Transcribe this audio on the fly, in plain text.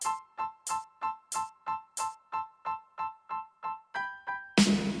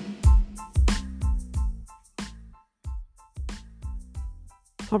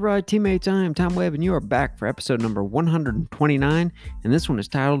All right, teammates, I am Tom Webb, and you are back for episode number 129, and this one is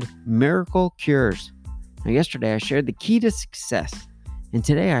titled Miracle Cures. Now, yesterday I shared the key to success, and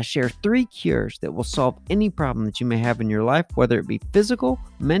today I share 3 cures that will solve any problem that you may have in your life, whether it be physical,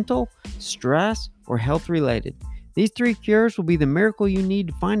 mental, stress, or health related. These 3 cures will be the miracle you need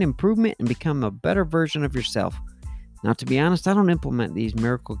to find improvement and become a better version of yourself. Now, to be honest, I don't implement these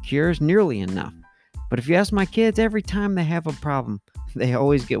miracle cures nearly enough. But if you ask my kids, every time they have a problem, they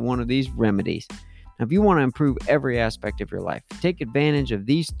always get one of these remedies. Now, if you want to improve every aspect of your life, take advantage of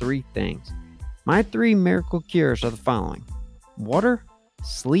these 3 things. My 3 miracle cures are the following: water,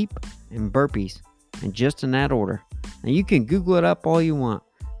 sleep, and burpees, and just in that order. Now, you can Google it up all you want,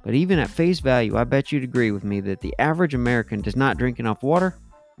 but even at face value, I bet you'd agree with me that the average American does not drink enough water,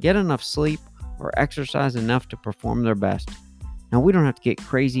 get enough sleep, or exercise enough to perform their best. Now, we don't have to get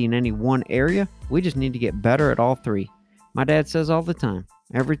crazy in any one area. We just need to get better at all 3. My dad says all the time,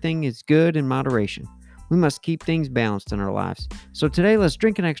 everything is good in moderation. We must keep things balanced in our lives. So today, let's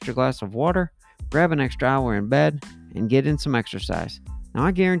drink an extra glass of water, grab an extra hour in bed, and get in some exercise. Now,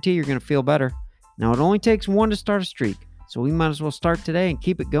 I guarantee you're going to feel better. Now, it only takes 1 to start a streak, so we might as well start today and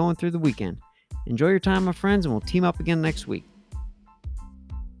keep it going through the weekend. Enjoy your time, my friends, and we'll team up again next week.